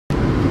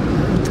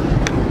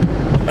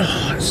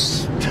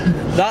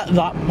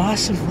That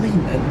massive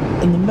line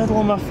in the middle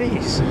of my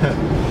face.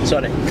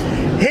 Sorry.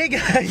 Hey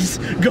guys,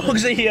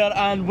 Goggsy here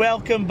and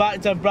welcome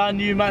back to a brand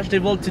new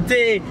matchday vlog.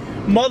 Today,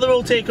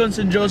 Motherwell take on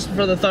St Johnstone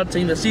for the third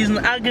time this season.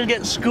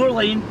 Aggregate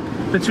scoreline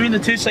between the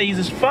two sides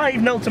is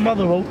 5-0 to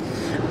Motherwell.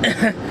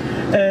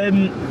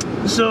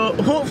 So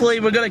hopefully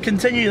we're going to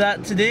continue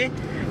that today.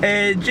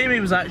 Jamie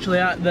was actually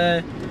at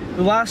the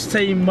last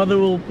time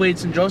Motherwell played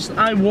St Johnstone.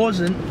 I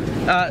wasn't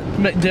at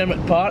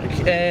McDermott Park,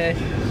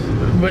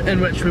 in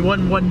which we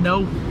won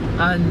 1-0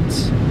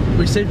 and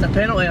we saved a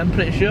penalty, I'm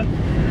pretty sure.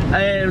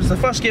 It was the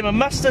first game I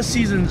missed this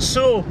season,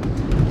 so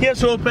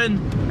here's hoping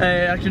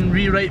I can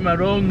rewrite my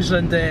wrongs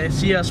and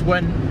see us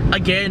win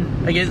again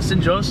against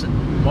St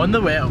Johnstone on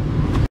the well.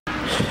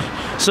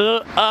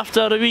 So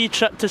after a wee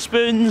trip to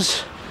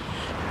Spoons,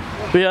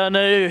 we are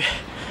now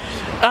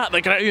at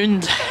the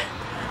ground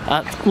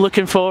and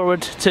looking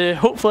forward to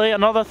hopefully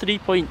another 3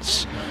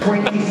 points.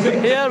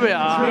 Here we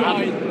are.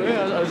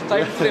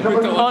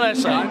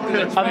 Honestly,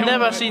 I've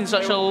never seen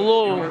such a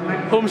low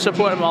home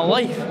support in my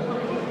life.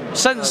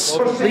 Since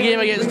the game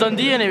against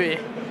Dundee anyway.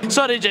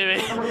 Sorry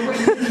Jamie.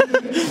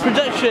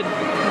 Prediction,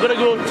 I'm going to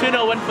go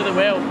 2-0 win for the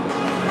well.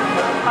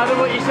 Adam,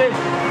 what you said?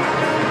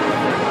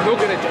 No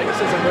good at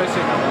jinxes, I'm going to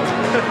say that.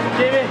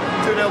 Jamie?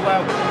 2-0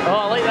 well. Oh,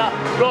 I like that.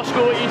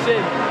 Roscoe, what you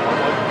said?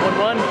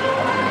 1-1.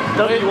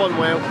 3-1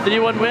 well.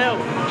 3-1 well.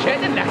 Check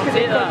the neck of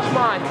it,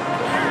 man.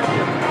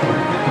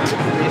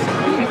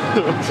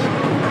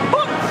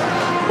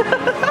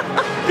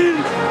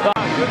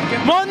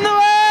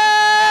 Motherwell!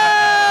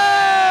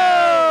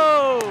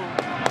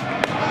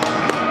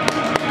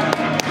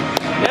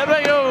 Here we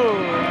go!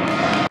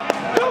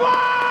 Come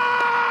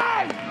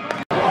on!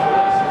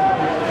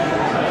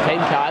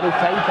 Time Carol.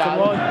 Come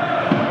on.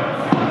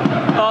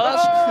 Oh,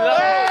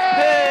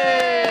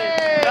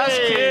 that's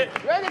cute.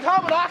 Where did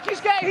Hamanakis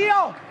get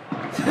here?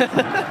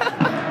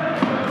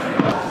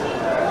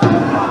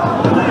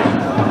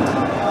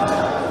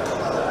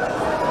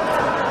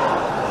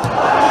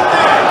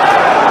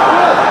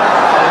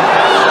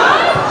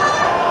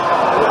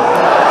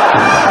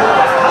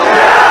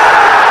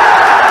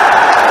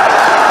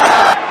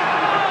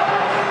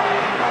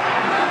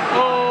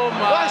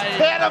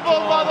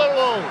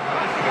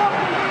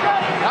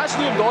 That's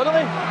Liam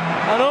Donnelly. I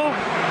know.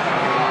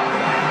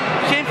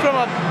 Came from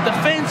a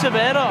defensive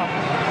error.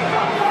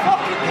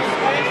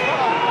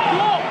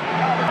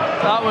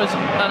 That was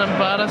an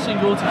embarrassing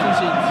goal to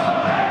concede.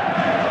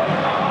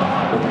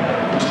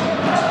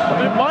 I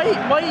mean,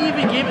 why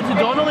even gave it to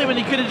Donnelly when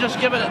he could have just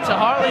given it to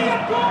Hartley?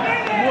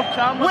 More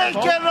calm. Wake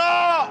it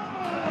up!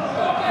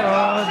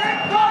 God.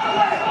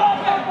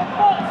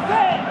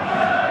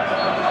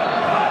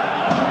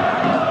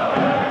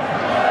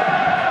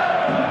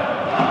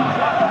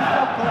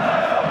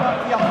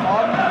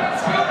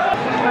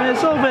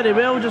 It's all very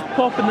well just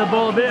popping the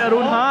ball about our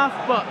own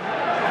half, but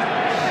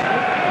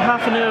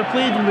half an hour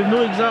played and we've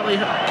not exactly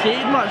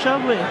created much,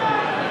 have we?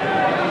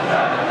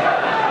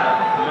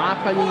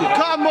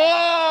 Come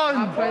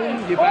on!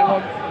 You bring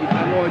on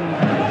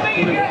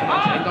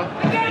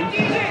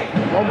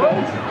one ball.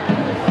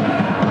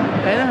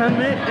 Anything,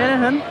 mate,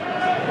 anything.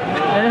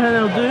 Anything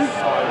will do.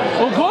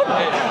 Oh, God!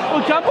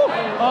 Oh, Campbell!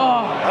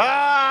 Oh!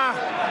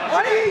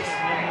 What is?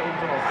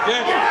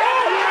 Yeah!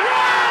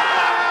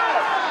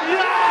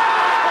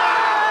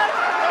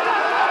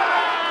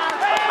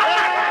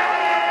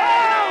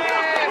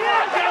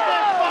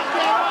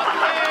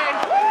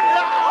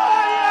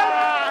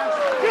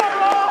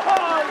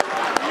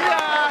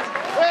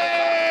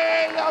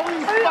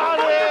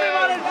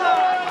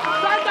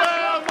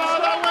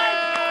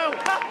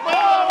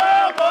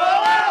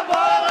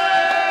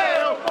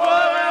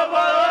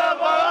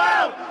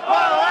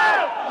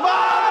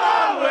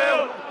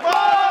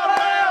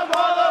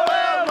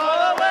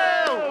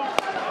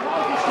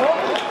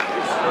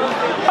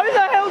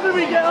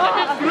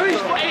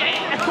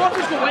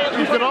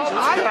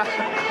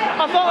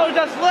 I thought I was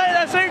just letting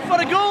us out for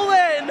a goal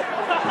then!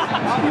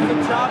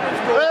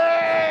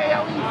 Hey,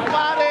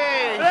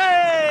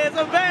 hey, it's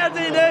a better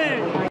day now!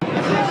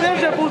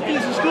 There's your both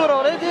teams to score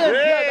already! Yeah,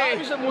 that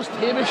was the most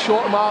famous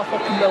shot of my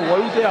fucking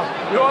world there.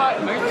 You know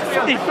what?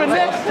 He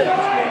finessed it!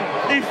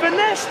 He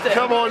finessed it!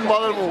 Come on,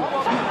 Motherwell!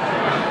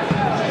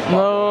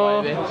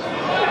 No!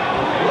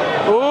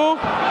 Oh!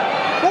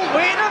 Don't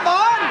wait a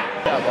man!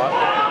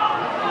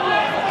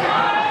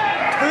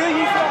 Who are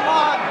you for,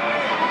 man?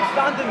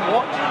 Standing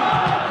watching.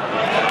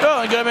 Go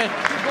on, Grimmy.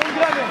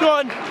 Go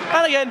on,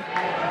 and again.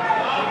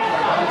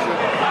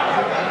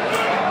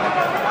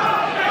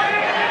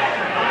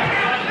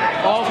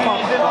 Oh,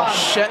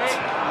 shit.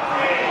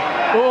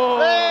 Oh.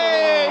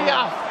 Hey, you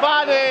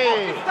fatty!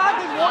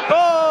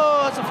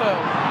 Oh, that's a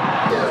foul.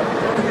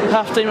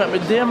 Half time at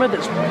McDermott,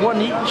 it's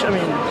 1 each. I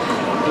mean,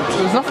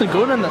 there's nothing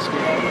going in this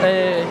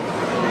game.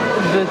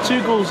 The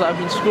 2 goals that have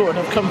been scored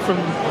have come from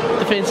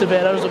defensive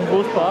errors on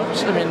both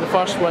parts. I mean, the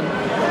first one,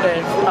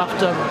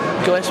 after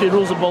Gillespie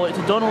rolls the ball out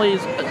to Donnelly,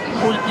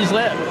 he's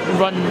let it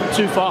run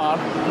too far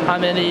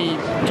and then he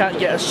can't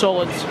get a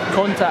solid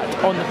contact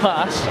on the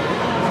pass.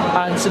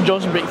 and St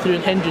Johnstone break through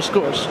and Hendry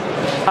scores,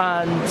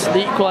 and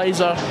the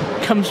equaliser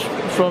comes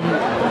from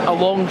a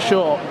long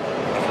shot.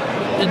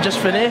 It just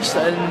finessed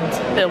it,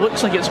 and it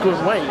looks like it's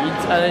going wide,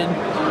 and then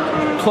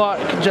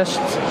Clark just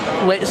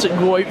lets it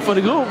go out for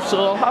the goal.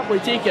 So I'll happily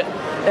take it.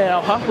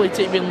 I'll happily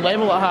take being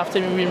level at half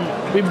time. I mean,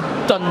 we've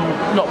done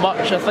not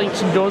much. I think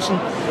St Johnstone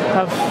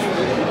have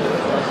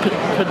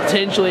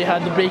potentially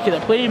had the break of the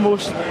play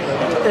most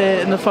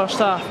in the first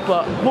half,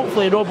 but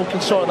hopefully Robbo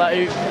can sort that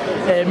out.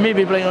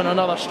 Maybe bring on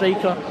another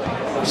striker,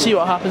 see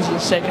what happens in the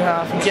second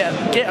half, and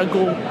get a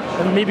goal,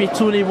 and maybe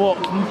Tony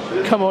Watt can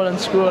come on and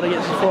score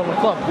against his former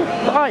club.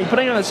 But aye,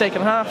 bring on the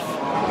second half,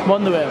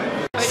 Motherwell.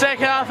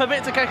 Second half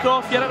about to kick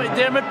off. You're at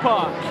McDermott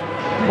Park,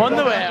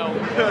 Motherwell.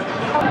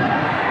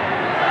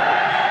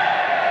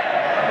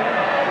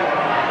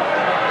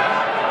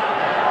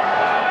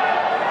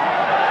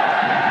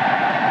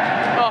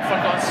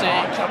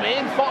 I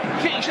mean, fuck,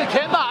 you should have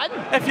kept that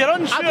in. If you're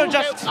unsure,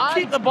 just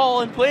keep the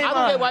ball in play, man. I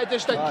don't get why I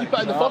just didn't keep it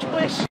in the first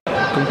place.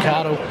 From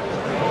Carroll.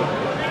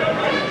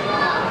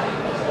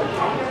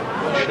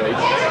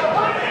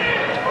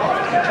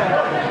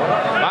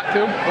 Back to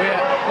him.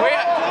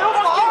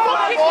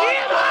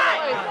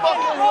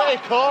 Fucking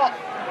wake up.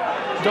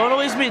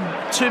 Donnelly's made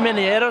too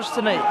many errors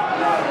tonight.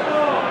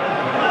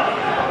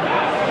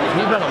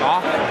 He's been a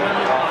laugh.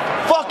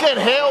 Fucking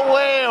hell,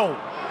 well.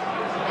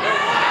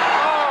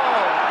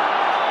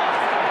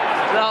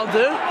 That'll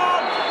do.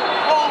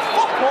 Oh,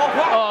 fuck off.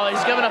 Oh,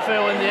 he's given a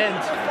foul in the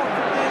end.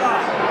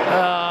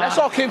 This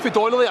all came for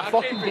Donnelly, a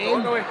fucking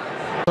game.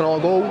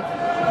 Another goal.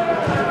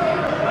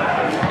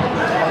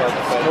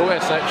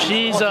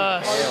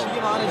 Jesus.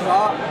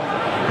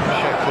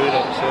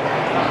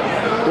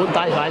 Don't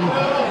dive in.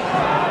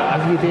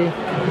 Every day.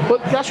 But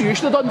that's what you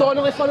should have done,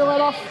 Donnelly, funnily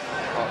enough.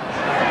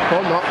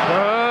 Oh, not.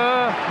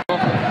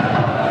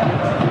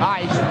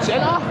 Aye,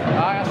 centre.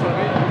 Aye, that's what I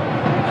mean.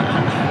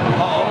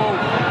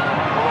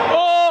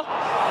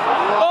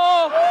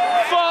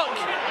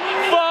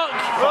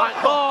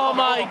 Oh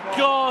my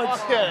God!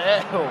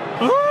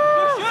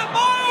 Shoot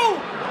ball!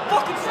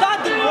 Fucking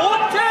standing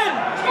watching!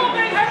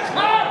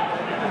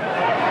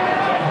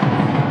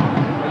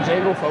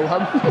 Zero foul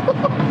him.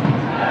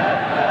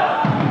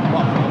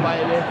 What a by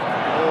the way.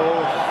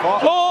 Oh fuck.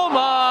 Oh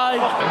my!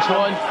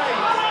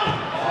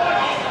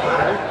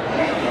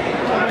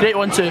 Great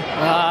 1-2.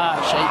 Ah,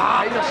 shite.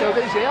 Behind yourself,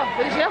 he's there.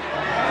 He's there.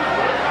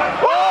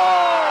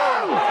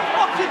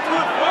 Fucking to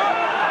it, bro!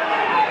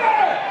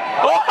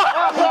 Oh!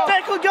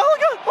 Declan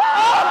Gallagher!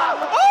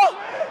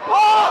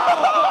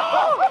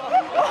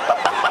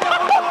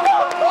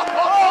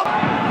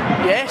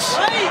 Yes!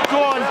 Go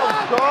on!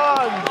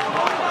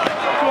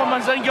 Go on,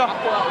 Manzinga!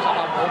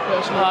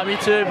 Me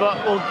too, but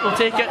we'll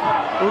take it.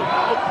 Oh!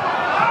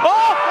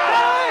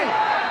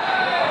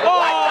 Oh!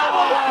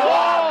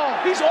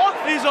 He's off!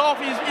 He's off!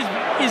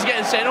 He's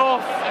getting sent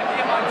off!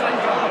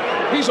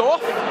 He's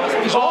off!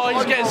 Oh,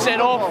 he's getting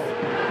sent off!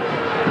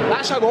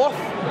 That's him off!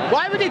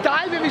 Why would he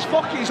dive if he's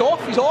fucking... He's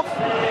off! He's off!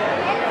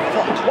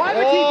 Why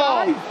would he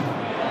dive?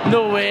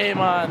 No way,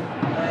 man!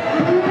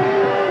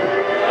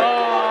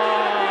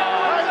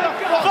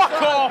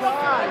 Fuck off!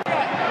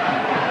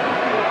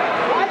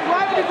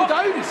 Why would he go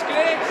down?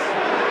 Disgrace!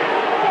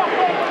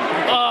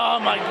 Oh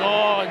my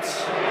God!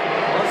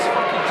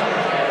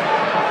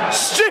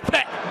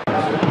 Stupid!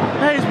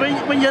 Guys,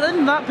 when you're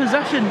in that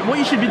position, what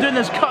you should be doing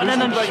is cutting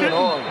in and shooting,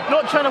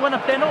 not trying to win a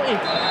penalty.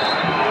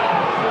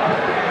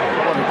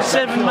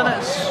 7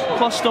 minutes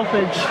plus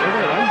stoppage.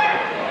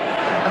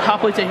 I'd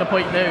happily take a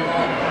point now.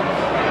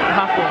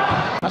 Happily.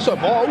 That's a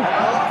ball.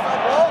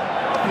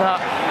 Nah.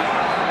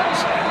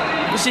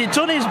 You see,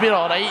 Tony's been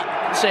alright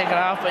second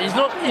half, but he's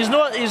not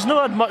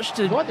had much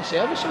to. Not the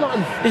service or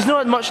nothing. He's not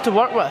had much to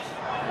work with.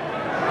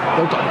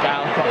 Well done,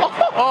 Gallagher.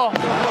 Oh!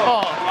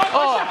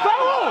 That's a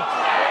foul!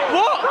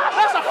 What?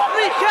 That's a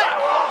free kick!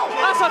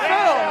 That's a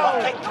foul!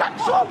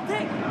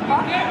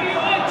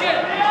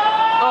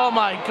 Oh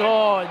my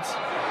God!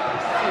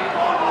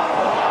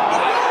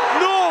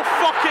 No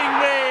fucking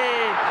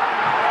way!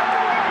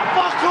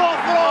 Fuck off,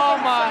 bro! Oh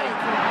my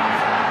God!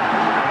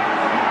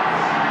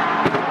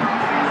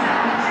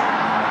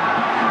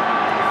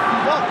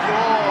 Fuck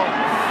off!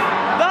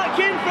 That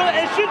came from it.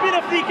 It should be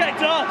a free kick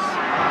to us.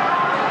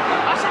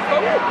 That's a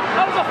foul!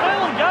 That was a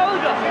foul on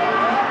Gallagher.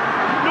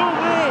 No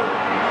way.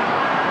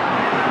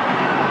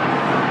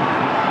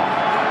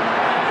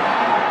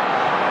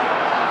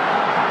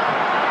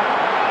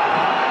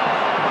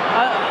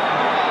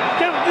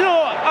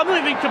 I'm not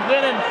even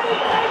complaining.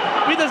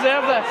 We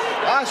deserve this.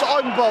 That's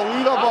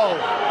unbelievable.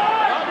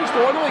 That was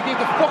the one who gave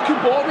the fucking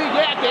ball away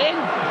yet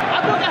again. I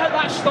don't know how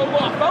that's still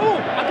not a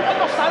foul. I don't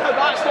understand how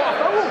that's not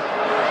a foul.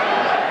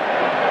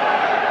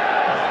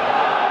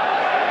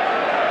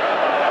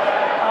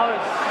 That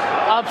was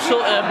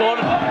absolutely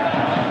abhorrent.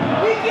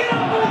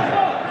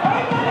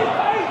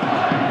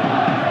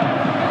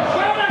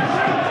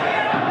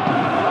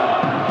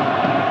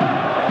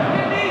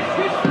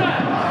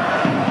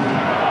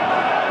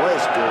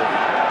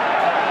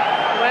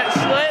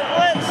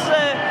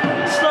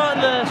 Let's start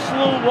the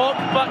slow walk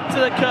back to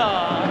the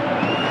car.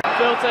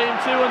 Full time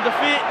 2-1 1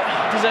 defeat,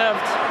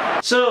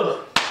 deserved.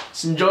 So,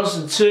 St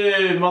Johnstone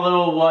 2,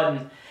 Motherwell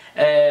 1.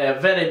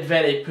 Very,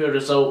 very poor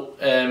result,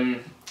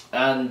 and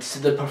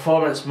the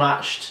performance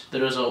matched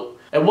the result.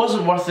 It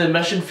wasn't worth the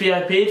admission fee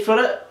I paid for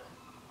it,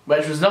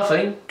 which was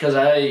nothing, because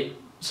I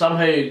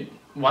somehow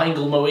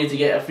wangled my way to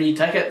get a free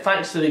ticket,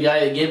 thanks to the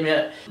guy that gave me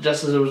it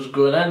just as I was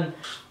going in.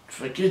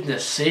 For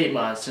goodness sake,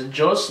 man, St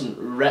Johnstone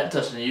ripped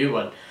us a new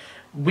one.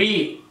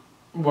 We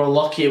were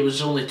lucky it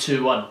was only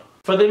 2-1.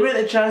 For the amount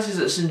of chances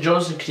that St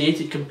Johnstone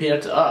created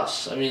compared to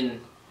us, I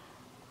mean,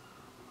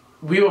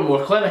 we were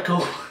more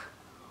clinical.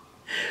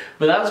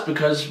 But that's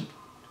because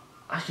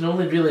I can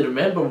only really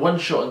remember one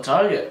shot on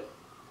target,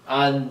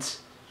 and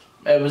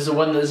it was the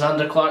one that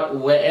Xander Clark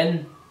let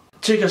in.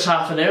 Took us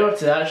half an hour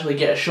to actually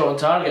get a shot on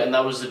target, and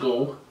that was the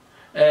goal.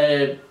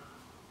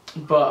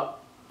 But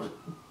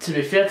to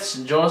be fair to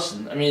St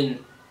Johnstone, I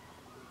mean,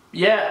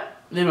 yeah,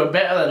 they were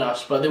better than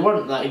us, but they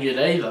weren't that good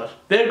either.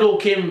 Their goal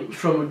came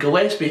from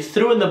Gillespie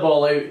throwing the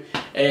ball out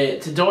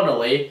to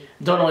Donnelly.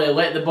 Donnelly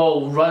let the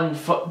ball run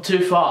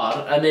too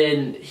far, and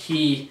then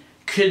he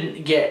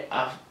couldn't get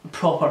a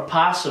proper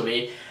pass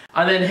away.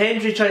 And then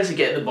Hendry tries to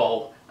get the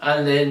ball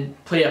and then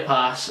play a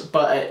pass,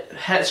 but it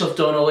hits off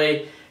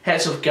Donnelly,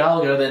 hits off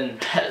Gallagher, then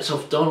hits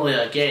off Donnelly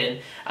again,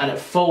 and it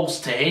falls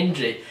to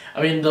Hendry.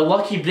 I mean, the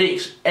lucky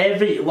breaks,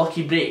 every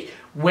lucky break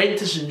went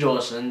to St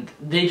Johnstone, and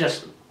they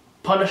just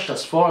punished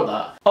us for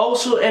that.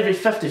 Also, every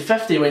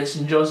 50-50 went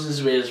St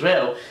Johnstone's way as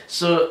well.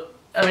 So,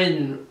 I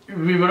mean,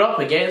 we were up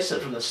against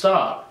it from the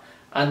start,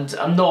 and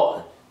I'm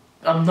not,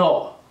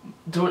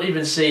 don't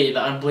even say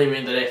that I'm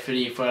blaming the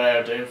referee for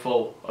our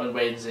downfall on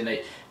Wednesday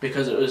night,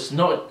 because it was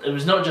not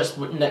just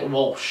Nick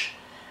Walsh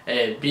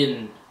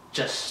being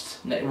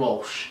just Nick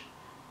Walsh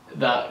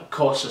that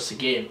cost us the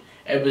game.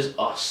 It was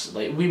us.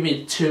 Like, we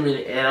made too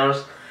many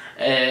errors,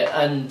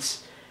 and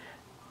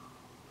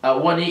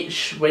at 1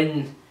 each,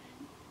 when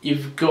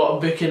you've got a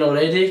booking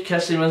already,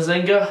 Kissy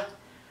Manzinga,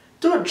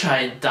 don't try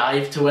and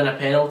dive to win a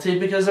penalty,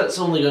 because that's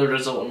only going to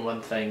result in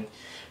one thing.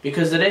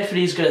 Because the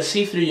referee's going to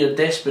see through your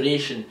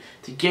desperation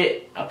to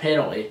get a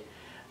penalty,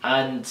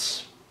 and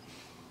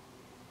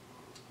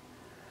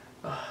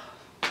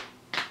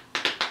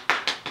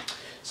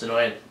it's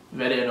annoying,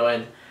 very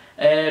annoying.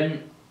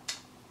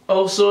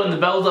 Also, in the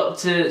build up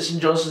to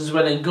St Johnstone's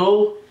winning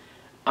goal,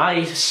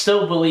 I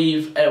still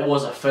believe it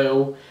was a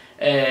foul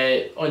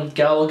on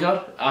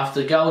Gallagher,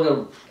 after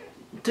Gallagher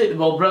took the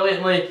ball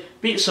brilliantly,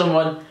 beat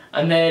someone,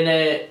 and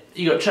then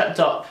he got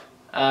tripped up,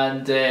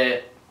 and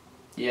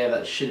yeah,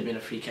 that should have been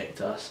a free kick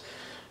to us.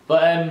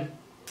 But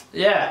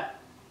yeah,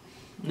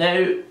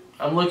 now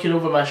I'm looking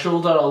over my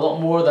shoulder a lot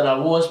more than I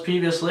was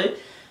previously.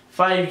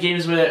 5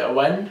 games without a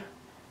win.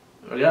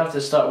 We're going to have to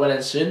start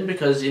winning soon,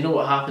 because you know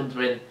what happened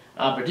when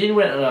Aberdeen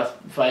went on a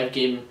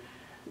 5-game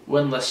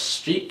winless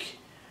streak.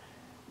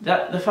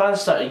 That the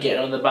fans started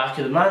getting on the back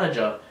of the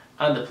manager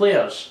and the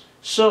players.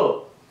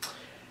 So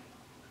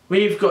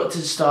we've got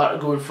to start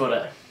going for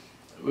it.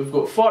 We've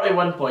got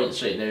 41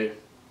 points right now.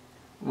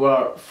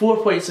 We're 4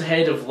 points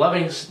ahead of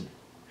Livingston,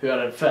 who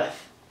are in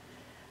 5th.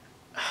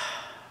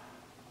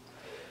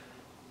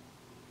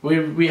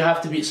 We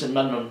have to beat St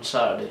Mirren on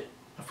Saturday.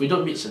 If we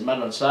don't beat St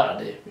Mirren on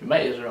Saturday, we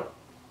might as well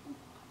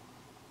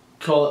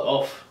call it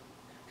off.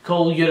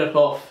 Call Europe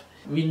off.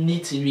 We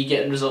need to be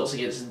getting results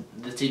against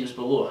the teams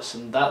below us,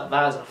 and that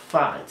is a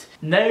fact.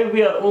 Now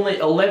we are only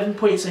 11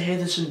 points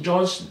ahead of St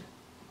Johnstone.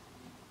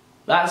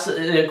 That's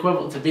the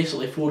equivalent to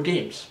basically 4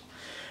 games.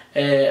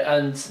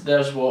 And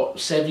there's what,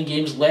 7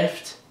 games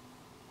left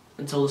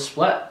until the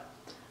split.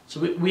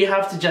 So we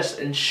have to just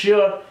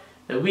ensure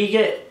that we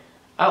get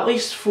at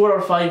least 4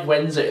 or 5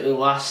 wins out of the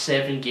last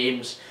 7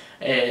 games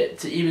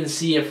to even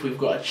see if we've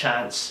got a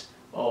chance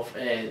of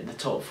the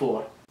top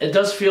 4. It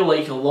does feel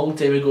like a long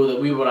time ago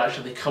that we were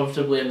actually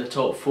comfortably in the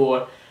top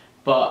 4,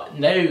 but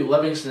now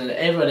Livingston and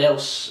everyone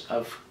else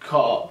have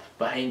caught up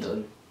behind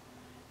them.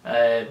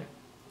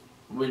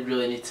 We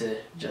really need to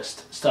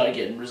just start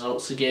getting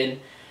results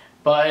again.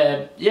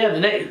 But yeah, the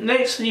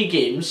next 3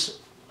 games,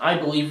 I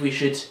believe we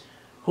should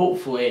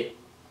hopefully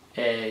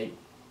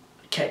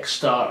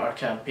kick-start our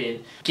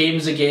campaign.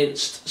 Games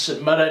against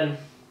St Mirren,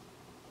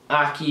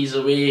 Accies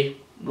away,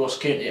 Ross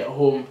County at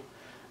home.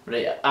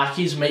 Right,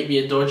 Accies might be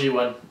a dodgy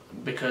one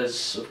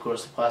because, of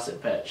course, the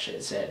plastic pitch,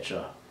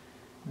 etc.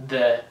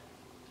 The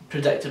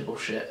predictable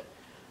shit.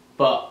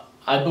 But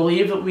I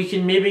believe that we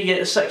can maybe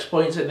get 6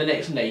 points at the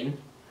next 9.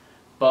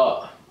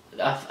 But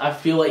I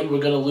feel like we're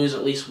going to lose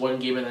at least 1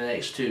 game in the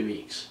next 2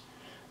 weeks,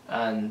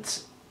 and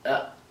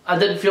I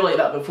didn't feel like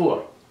that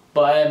before.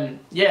 But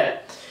yeah,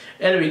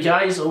 anyway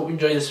guys, I hope you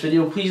enjoyed this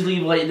video. Please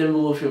leave a like down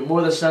below if you want more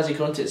of this snazzy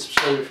content.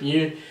 Subscribe if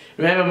you're new.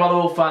 Remember,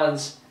 Motherwell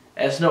fans,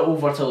 it's not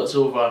over till it's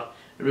over.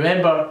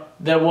 Remember,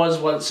 there was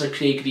once a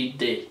Craig Reid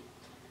day.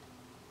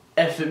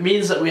 If it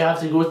means that we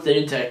have to go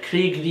down to a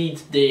Craig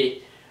Reid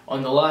day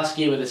on the last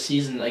game of the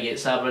season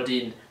against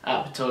Aberdeen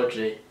at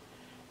Pittodrie,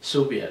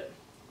 so be it.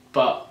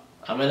 But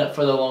I'm in it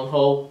for the long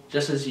haul,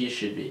 just as you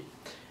should be.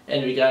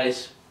 Anyway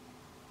guys,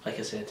 like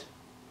I said,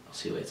 I'll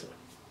see you later.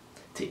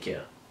 Take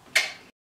care.